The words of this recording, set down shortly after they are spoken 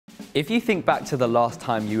If you think back to the last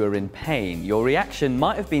time you were in pain, your reaction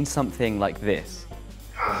might have been something like this.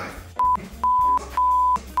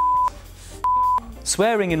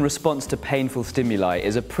 Swearing in response to painful stimuli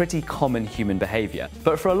is a pretty common human behaviour,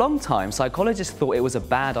 but for a long time psychologists thought it was a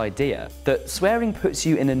bad idea, that swearing puts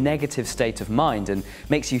you in a negative state of mind and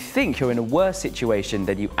makes you think you're in a worse situation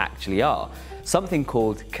than you actually are, something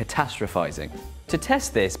called catastrophizing. To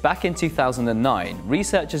test this, back in 2009,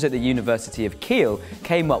 researchers at the University of Kiel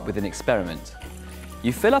came up with an experiment.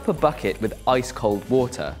 You fill up a bucket with ice-cold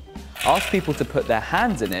water, ask people to put their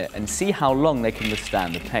hands in it and see how long they can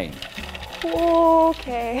withstand the pain.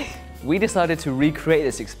 Okay. We decided to recreate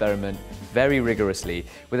this experiment very rigorously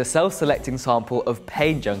with a self-selecting sample of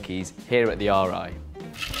pain junkies here at the RI.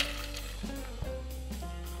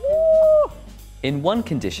 In one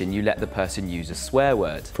condition, you let the person use a swear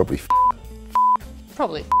word. Probably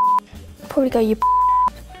Probably go you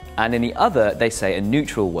And in the other, they say a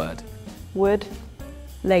neutral word. wood.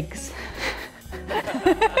 Legs.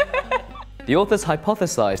 The authors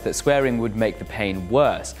hypothesized that swearing would make the pain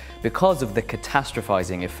worse because of the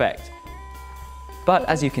catastrophizing effect. But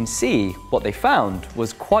as you can see, what they found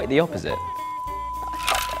was quite the opposite.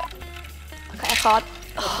 Okay, I can't.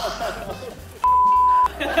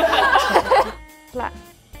 Flat.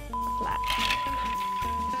 Flat.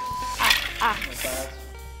 Ah.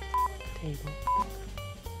 Table.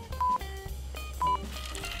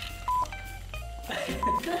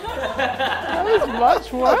 That was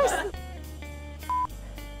much worse.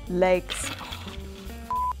 Legs.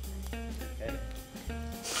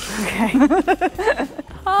 Okay.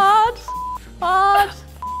 Hard. Hard.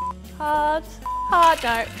 Hard. Hard.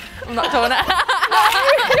 No, I'm not doing it.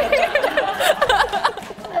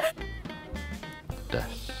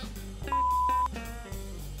 Death.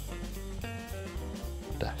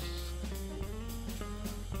 Death.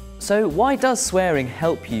 So why does swearing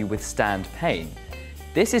help you withstand pain?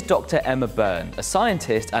 This is Dr. Emma Byrne, a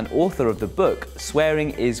scientist and author of the book Swearing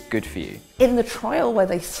is Good for You. In the trial where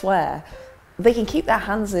they swear, they can keep their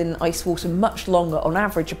hands in ice water much longer, on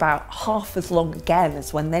average about half as long again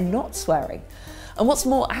as when they're not swearing. And what's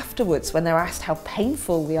more, afterwards, when they're asked how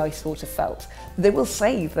painful the ice water felt, they will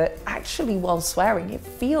say that actually while swearing it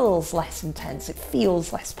feels less intense, it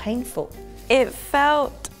feels less painful. It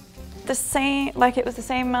felt the same, like it was the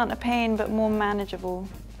same amount of pain but more manageable.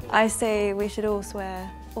 I say we should all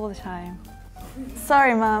swear all the time.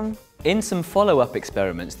 Sorry, Mum. In some follow-up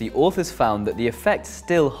experiments, the authors found that the effect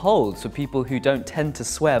still holds for people who don't tend to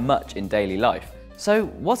swear much in daily life. So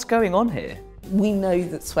what's going on here? We know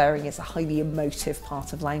that swearing is a highly emotive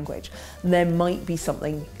part of language. There might be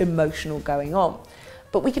something emotional going on.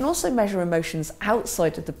 But we can also measure emotions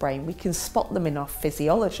outside of the brain. We can spot them in our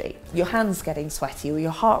physiology. Your hands getting sweaty or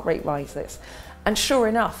your heart rate rises. And sure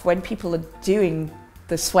enough, when people are doing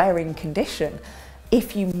the swearing condition,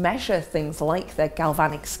 if you measure things like their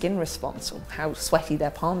galvanic skin response, or how sweaty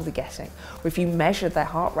their palms are getting, or if you measure their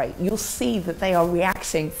heart rate, you'll see that they are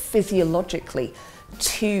reacting physiologically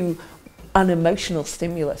to an emotional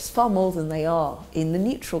stimulus far more than they are in the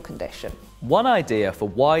neutral condition. One idea for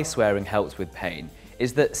why swearing helps with pain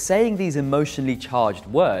is that saying these emotionally charged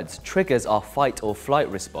words triggers our fight or flight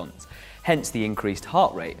response, hence the increased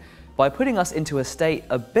heart rate, by putting us into a state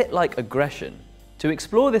a bit like aggression. To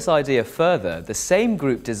explore this idea further, the same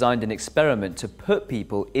group designed an experiment to put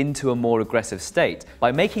people into a more aggressive state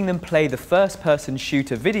by making them play the first-person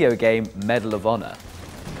shooter video game Medal of Honor.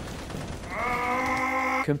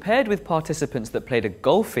 Compared with participants that played a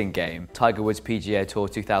golfing game, Tiger Woods PGA Tour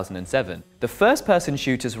 2007, the first-person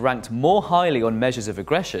shooters ranked more highly on measures of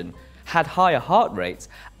aggression, had higher heart rates,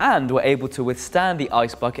 and were able to withstand the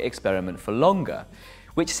ice bucket experiment for longer,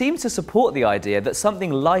 which seems to support the idea that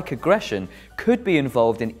something like aggression could be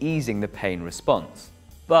involved in easing the pain response.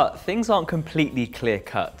 But things aren't completely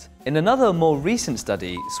clear-cut. In another, more recent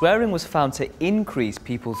study, swearing was found to increase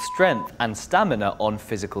people's strength and stamina on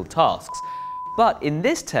physical tasks. But in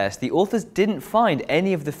this test, the authors didn't find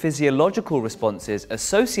any of the physiological responses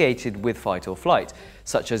associated with fight or flight,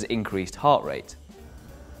 such as increased heart rate.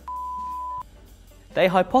 They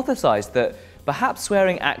hypothesized that perhaps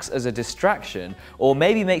swearing acts as a distraction or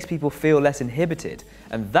maybe makes people feel less inhibited,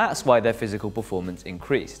 and that's why their physical performance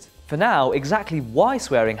increased. For now, exactly why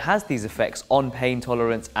swearing has these effects on pain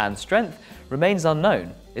tolerance and strength remains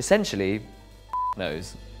unknown. Essentially,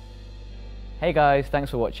 knows. Hey guys,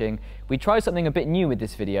 thanks for watching. We tried something a bit new with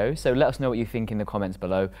this video, so let us know what you think in the comments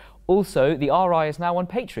below. Also, the RI is now on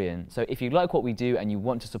Patreon, so if you like what we do and you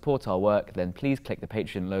want to support our work, then please click the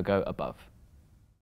Patreon logo above.